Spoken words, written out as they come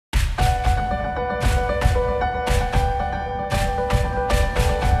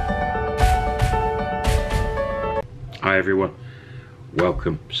Hi everyone,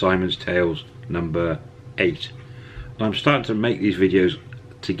 welcome. Simon's Tales number 8. Now I'm starting to make these videos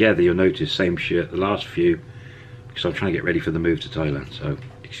together. You'll notice same shirt, the last few, because I'm trying to get ready for the move to Thailand, so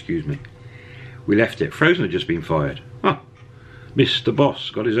excuse me. We left it. Frozen had just been fired. Oh, Mr.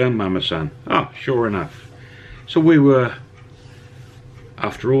 Boss got his own mama-san. Oh, sure enough. So we were,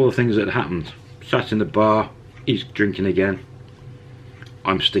 after all the things that had happened, sat in the bar. He's drinking again.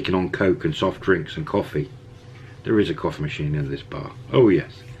 I'm sticking on Coke and soft drinks and coffee. There is a coffee machine in this bar. Oh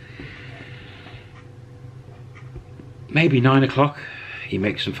yes. Maybe 9 o'clock, he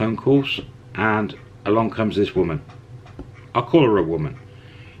makes some phone calls and along comes this woman. I'll call her a woman.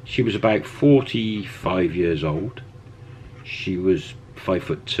 She was about 45 years old. She was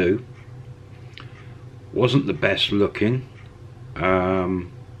 5'2". Wasn't the best looking.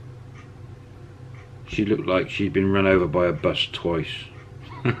 She looked like she'd been run over by a bus twice.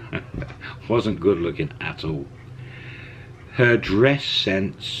 Wasn't good looking at all. Her dress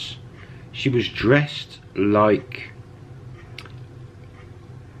sense, she was dressed like,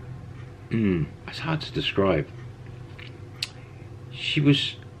 it's hard to describe. She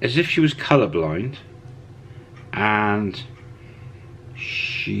was as if she was colourblind, and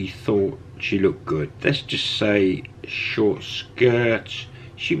she thought she looked good. Let's just say short skirts.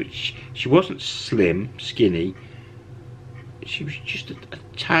 She wasn't slim, skinny. She was just a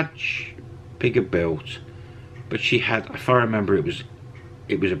touch bigger built, but she had, if I remember, it was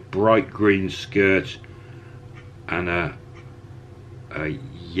a bright green skirt and a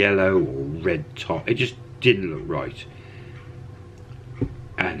yellow or red top. It just didn't look right.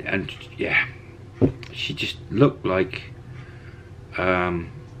 And yeah, she just looked like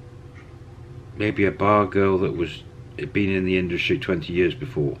maybe a bar girl that was been in the industry 20 years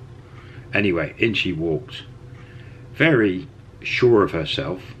before. Anyway, in she walked, very sure of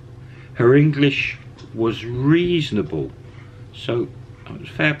herself. Her English was reasonable, so it was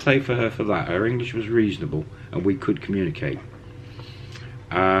fair play for her for that. Her English was reasonable and we could communicate.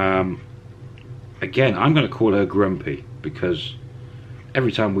 Again, I'm going to call her grumpy, because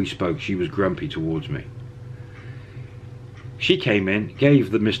every time we spoke she was grumpy towards me. She came in,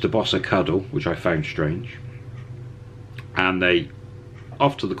 gave the Mr. Boss a cuddle, which I found strange, and they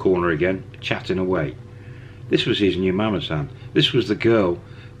off to the corner again, chatting away. This was his new mama-san. This was the girl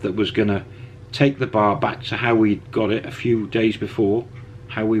that was going to take the bar back to how we got it a few days before,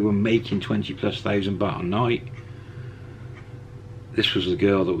 how we were making 20,000+ baht a night. This was the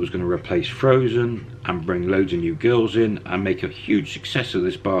girl that was going to replace Frozen and bring loads of new girls in and make a huge success of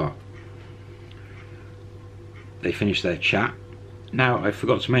this bar. They finished their chat. Now, I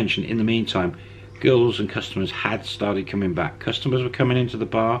forgot to mention, in the meantime, girls and customers had started coming back. Customers were coming into the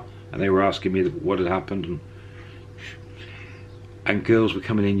bar and they were asking me what had happened, and girls were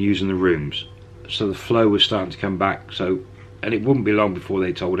coming in using the rooms. So the flow was starting to come back, and it wouldn't be long before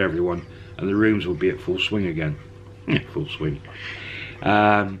they told everyone and the rooms would be at full swing again. Full swing.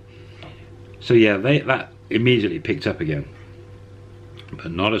 So yeah, that immediately picked up again,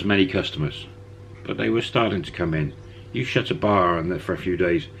 but not as many customers, but they were starting to come in. You shut a bar and for a few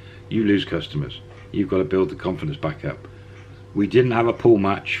days you lose customers. You've got to build the confidence back up. We didn't have a pool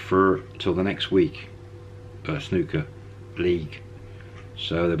match till the next week, snooker league,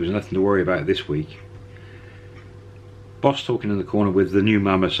 so there was nothing to worry about this week. Boss talking in the corner with the new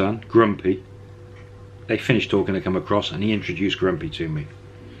mama-san, Grumpy. They finished talking to come across and he introduced Grumpy to me.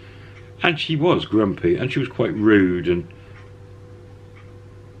 And she was grumpy and she was quite rude and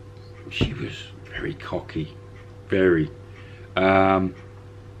she was very cocky, very. So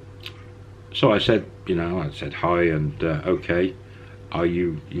I said, I said hi and okay, are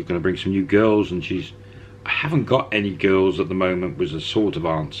you going to bring some new girls? And I haven't got any girls at the moment, was a sort of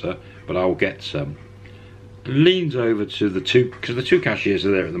answer, but I'll get some. Leans over to the two, because the two cashiers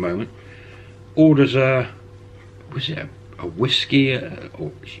are there at the moment. Orders was it a whiskey,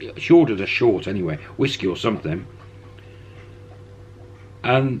 or she ordered a short anyway, whiskey or something,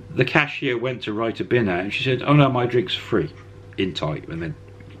 and the cashier went to write a bin out and she said, oh no, my drink's free, in Thai. And then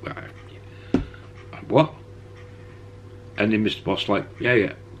what? And then Mr. Boss like,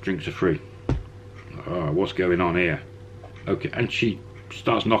 yeah, drinks are free. Oh, what's going on here? Okay, and she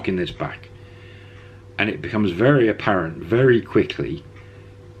starts knocking this back, and it becomes very apparent very quickly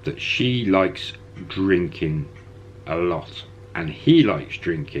that she likes drinking a lot and he likes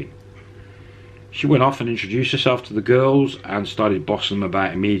drinking. She went off and introduced herself to the girls and started bossing them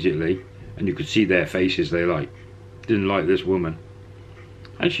about immediately, and you could see their faces. They didn't like this woman,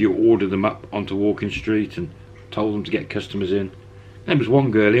 and she ordered them up onto Walking Street and told them to get customers in. There was one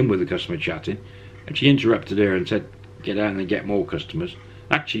girl in with the customer chatting and she interrupted her and said, get out and get more customers.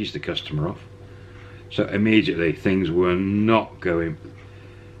 That cheesed the customer off. So immediately things were not going.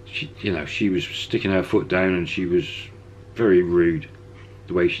 She was sticking her foot down, and she was very rude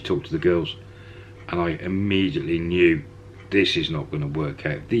the way she talked to the girls. And I immediately knew this is not going to work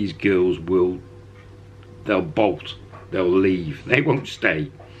out. These girls they'll bolt, they'll leave, they won't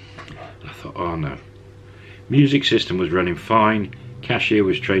stay. And I thought, oh no. Music system was running fine. Cashier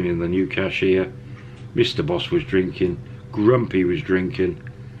was training the new cashier. Mr. Boss was drinking. Grumpy was drinking.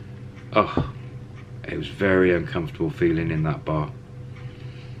 Oh, it was very uncomfortable feeling in that bar.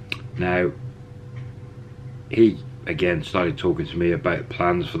 Now, he again started talking to me about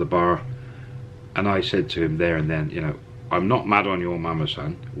plans for the bar, and I said to him there and then, I'm not mad on your mama,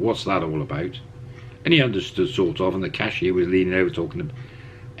 son. What's that all about? And he understood sort of, and the cashier was leaning over talking to him.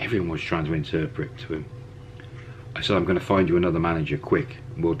 Everyone was trying to interpret to him. I said, I'm going to find you another manager, quick.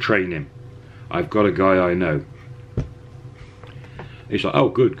 We'll train him. I've got a guy I know. He's like, oh,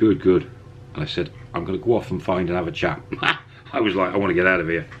 good, good, good. And I said, I'm going to go off and find and have a chat. I was like, I want to get out of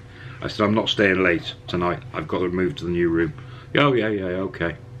here. I said, I'm not staying late tonight. I've got to move to the new room. Oh, yeah,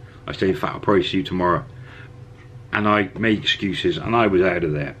 okay. I said, in fact, I'll probably see you tomorrow. And I made excuses, and I was out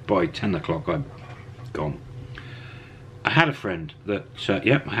of there. By 10 o'clock, I'd gone. I had a friend that,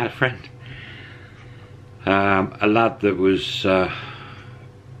 I had a friend. A lad that was,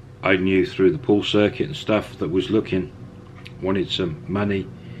 I knew through the pool circuit and stuff, that was looking, wanted some money.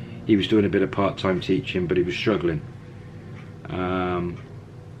 He was doing a bit of part-time teaching, but he was struggling.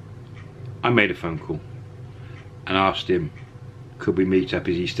 I made a phone call and asked him, could we meet up?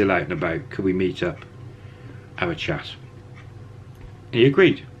 Is he still out and about? Could we meet up, have a chat? And he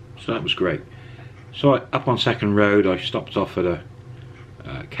agreed, so that was great. So up on Second Road, I stopped off at a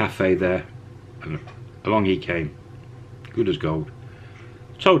cafe there, and along he came, good as gold.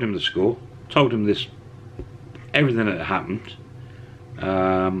 Told him the score, told him everything that had happened,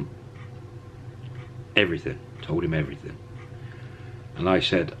 everything, told him everything. And I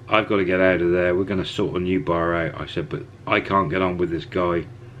said, I've got to get out of there, we're going to sort a new bar out. I said, but I can't get on with this guy.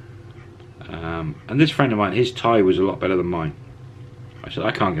 And this friend of mine, his Thai was a lot better than mine. I said,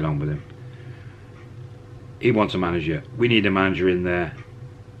 I can't get on with him. He wants a manager. We need a manager in there.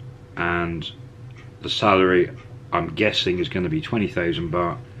 And the salary, I'm guessing, is going to be 20,000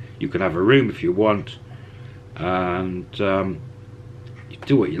 baht. You can have a room if you want. And you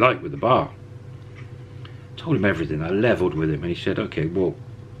do what you like with the bar. Told him everything. I leveled with him, and he said, okay, well,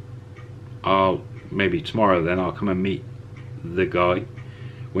 maybe tomorrow then I'll come and meet the guy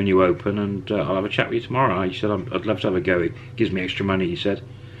when you open, and I'll have a chat with you tomorrow. He said, I'd love to have a go. It gives me extra money, he said.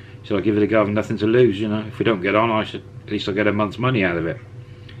 He said, I'll give it a go, I've nothing to lose, if we don't get on. I said, at least I'll get a month's money out of it.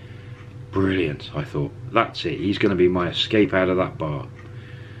 Brilliant. I thought, that's it, he's going to be my escape out of that bar.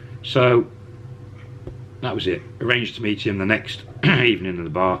 So that was it. Arranged to meet him the next evening in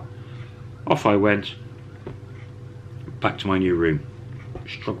the bar. Off I went, back to my new room.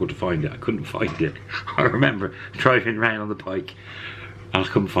 Struggled to find it. I couldn't find it. I remember driving around on the bike and I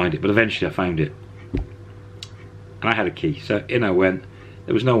couldn't find it, but eventually I found it. And I had a key, so in I went.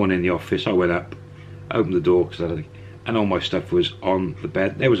 There was no one in the office. I went up, opened the door, and all my stuff was on the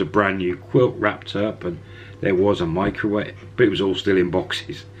bed. There was a brand new quilt wrapped up, and there was a microwave, but it was all still in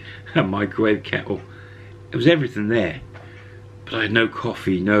boxes. A microwave, kettle. It was everything there, but I had no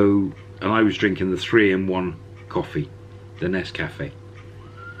coffee, and I was drinking the 3-in-1 coffee, the Nescafe,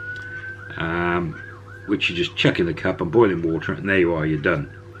 which you just chuck in the cup and boil in water, and there you are, you're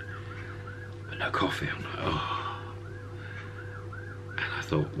done. But no coffee. I'm like, oh. And I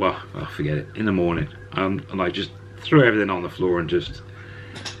thought, well, I'll forget it. In the morning, and I just threw everything on the floor and just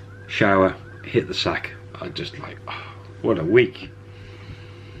shower, hit the sack. I just like, oh, what a week.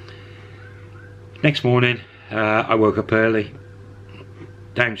 Next morning, I woke up early.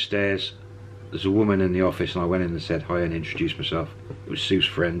 Downstairs, there's a woman in the office, and I went in and said hi and introduced myself. It was Sue's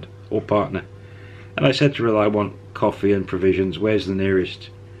friend or partner. And I said to her, I want coffee and provisions. Where's the nearest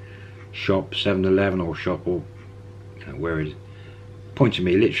shop, 7-Eleven or shop, or where it is? Pointed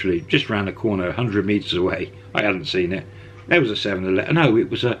me literally just round the corner, 100 metres away. I hadn't seen it. There was a 7-Eleven. No, it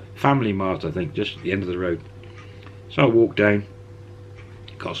was a Family Mart, I think, just at the end of the road. So I walked down,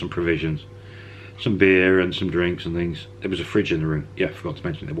 got some provisions, some beer and some drinks and things. There was a fridge in the room. Yeah, I forgot to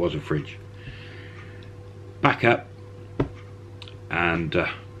mention there was a fridge. Back up and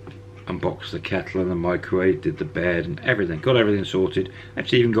unboxed the kettle and the microwave, did the bed and everything. Got everything sorted.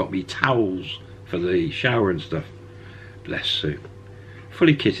 Actually even got me towels for the shower and stuff. Bless Sue.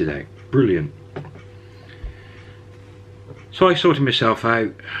 Fully kitted out. Brilliant. So I sorted myself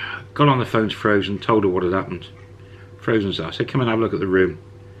out, got on the phone to Frozen, told her what had happened. Frozen said, I said, come and have a look at the room.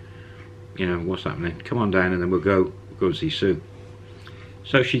 What's happening? Come on down and then we'll go and see Sue.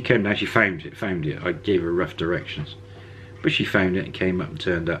 So she came down, she found it. I gave her rough directions. But she found it and came up and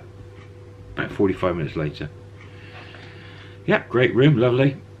turned up about 45 minutes later. Yeah, great room,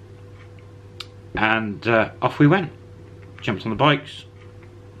 lovely. And off we went. Jumped on the bikes,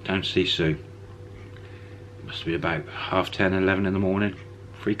 down to see Sue. Must be about 10:30, 11 in the morning.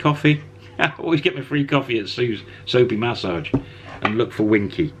 Free coffee. I always get my free coffee at Sue's Soapy Massage. And look for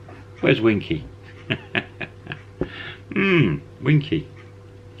Winky. Where's Winky? Winky.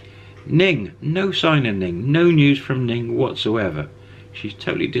 Ning, no sign of Ning. No news from Ning whatsoever. She's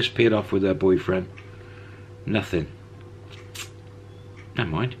totally disappeared off with her boyfriend. Nothing. Never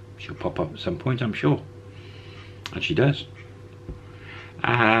mind. She'll pop up at some point, I'm sure. And she does.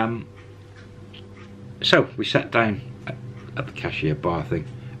 So we sat down at the cashier bar thing,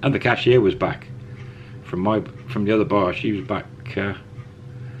 and the cashier was back from the other bar. She was back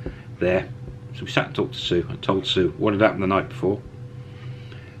there. So we sat and talked to Sue. I told Sue what had happened the night before.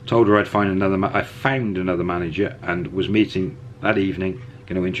 Told her I found another manager and was meeting that evening,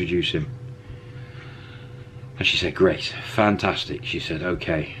 going to introduce him. And she said, great, fantastic. She said,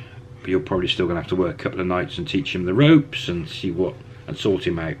 okay, but you're probably still going to have to work a couple of nights and teach him the ropes and sort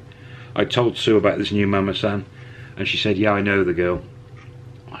him out. I told Sue about this new mama-san, and she said, yeah, I know the girl.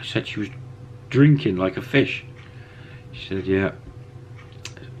 I said she was drinking like a fish. She said, yeah.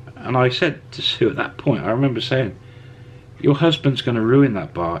 And I said to Sue at that point, I remember saying, your husband's going to ruin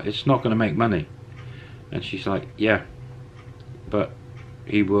that bar. It's not going to make money. And she's like, yeah, but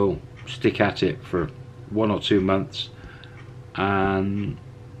he will stick at it for 1 or 2 months and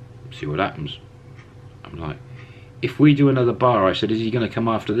see what happens. I'm like, if we do another bar, I said, is he going to come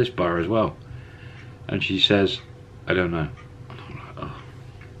after this bar as well? And she says, I don't know. I'm like,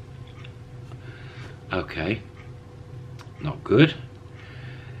 oh. Okay, not good.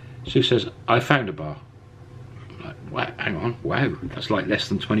 Sue says, I found a bar. I'm like, wow, hang on, wow, that's like less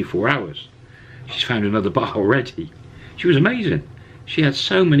than 24 hours. She's found another bar already. She was amazing. She had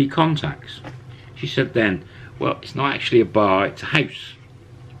so many contacts. She said then, well, it's not actually a bar, it's a house.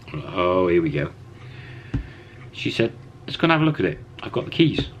 I'm like, oh, here we go. She said, let's go and have a look at it. I've got the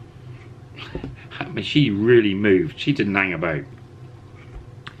keys. I mean, she really moved. She didn't hang about.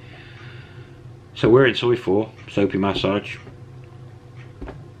 So we're in Soi 4, Soapy Massage.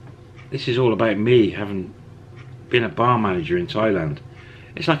 This is all about me having been a bar manager in Thailand.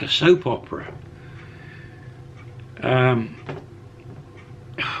 It's like a soap opera.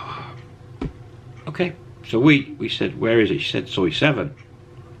 Okay, so we said, where is it? She said Soi 7.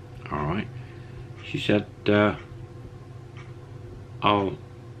 Alright. She said, I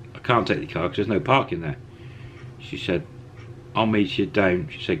can't take the car because there's no parking there. She said, I'll meet you down.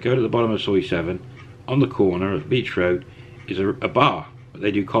 She said, go to the bottom of Soi 7. On the corner at Beach Road is a bar.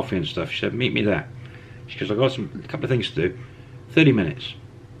 They do coffee and stuff. She said, meet me there. She goes, I've got a couple of things to do. 30 minutes.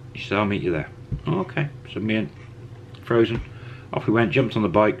 She said, I'll meet you there. Oh, okay. So me and Frozen, off we went, jumped on the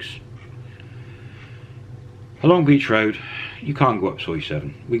bikes. Along Beach Road, you can't go up Soi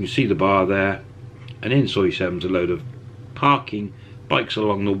 7. We can see the bar there. And in Soi 7's a load of parking, bikes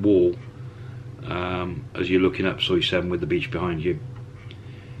along the wall as you're looking up Soi 7 with the beach behind you.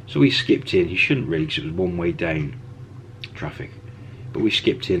 So we skipped in. You shouldn't really because it was one way down traffic. But we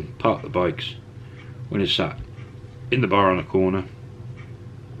skipped in, parked the bikes, went and sat in the bar on a corner,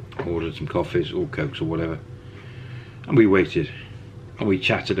 ordered some coffees or cokes or whatever, and we waited and we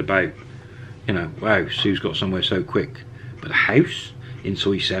chatted about, you know, wow, Sue's got somewhere so quick, but a house in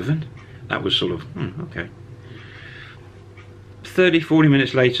Soi 7, that was sort of, okay. 30-40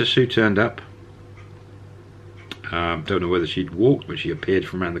 minutes later, Sue turned up. Don't know whether she'd walked, but she appeared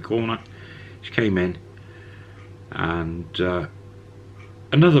from around the corner. She came in, and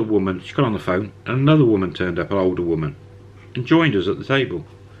another woman, she got on the phone, and another woman turned up, an older woman, and joined us at the table.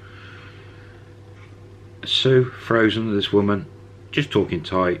 Sue, Frozen, this woman, just talking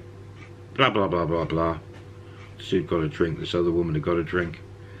Thai, blah blah blah blah blah. Sue'd got a drink, this other woman had got a drink.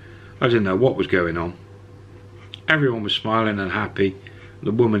 I didn't know what was going on. Everyone was smiling and happy.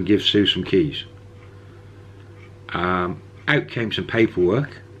 The woman gives Sue some keys. Out came some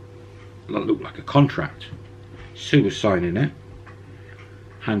paperwork that looked like a contract. Sue was signing it,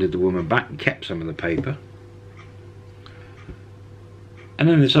 handed the woman back and kept some of the paper, and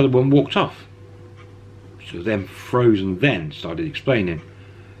then this other one walked off. So then Frozen then started explaining,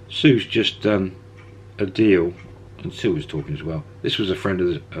 Sue's just done a deal, and Sue was talking as well. This was a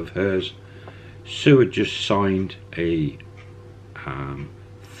friend of hers. Sue had just signed a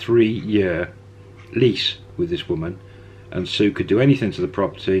 3-year lease with this woman, and Sue could do anything to the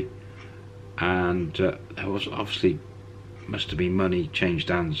property, and there was obviously must have been money changed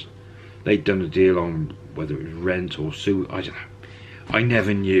hands. They'd done a deal on whether it was rent or Sue, I don't know. I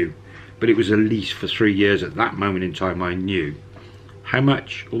never knew, but it was a lease for 3 years. At that moment in time I knew. How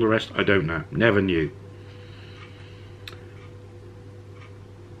much, all the rest, I don't know, never knew.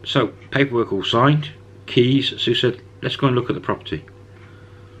 So paperwork all signed, keys. Sue said, let's go and look at the property.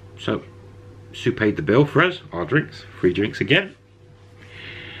 So Sue paid the bill for us, our drinks, free drinks again.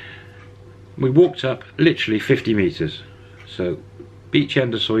 We walked up literally 50 metres. So beach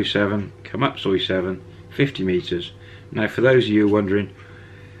end of Soi 7, come up Soi 7, 50 metres. Now for those of you wondering,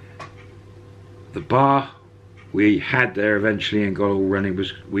 the bar we had there eventually and got all running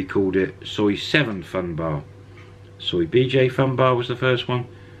was, we called it Soi 7 Fun Bar. Soi BJ Fun Bar was the first one.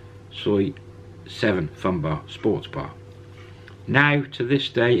 Soi 7 Fun Bar, sports bar. Now to this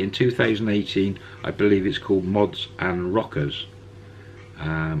day in 2018 I believe it's called Mods and Rockers.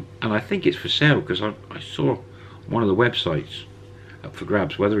 And I think it's for sale because I saw one of the websites up for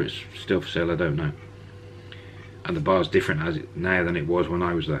grabs. Whether it's still for sale I don't know. And the bar's different as it now than it was when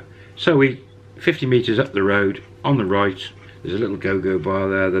I was there. So we 50 metres up the road on the right there's a little go-go bar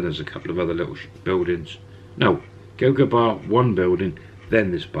there, then there's a couple of other little buildings. No, go-go bar, one building, then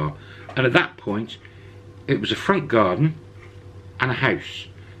this bar. And at that point it was a front garden and a house,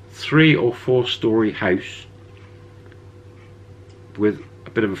 3 or 4 story house with a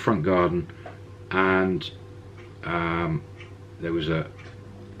bit of a front garden, and there was a,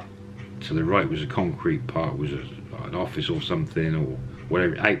 to the right was a concrete part, was an office or something or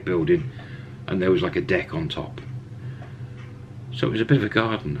whatever, outbuilding, and there was like a deck on top. So it was a bit of a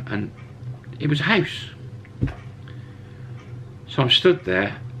garden and it was a house. So I'm stood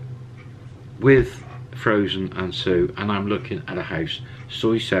there with Frozen and Sue and I'm looking at a house,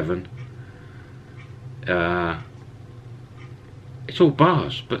 Soi 7. It's all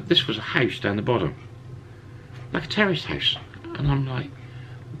bars, but this was a house down the bottom, like a terraced house, and I'm like,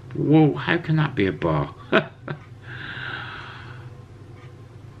 whoa, how can that be a bar? A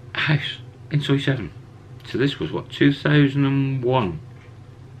house in Soi 7. So this was what, 2001?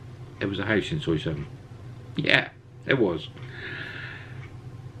 There was a house in Soi 7. Yeah, there was.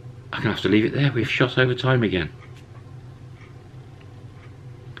 I'm gonna have to leave it there. We've shot over time again.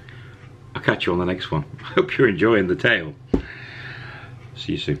 I'll catch you on the next one. I hope you're enjoying the tale.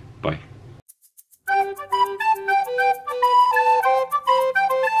 See you soon.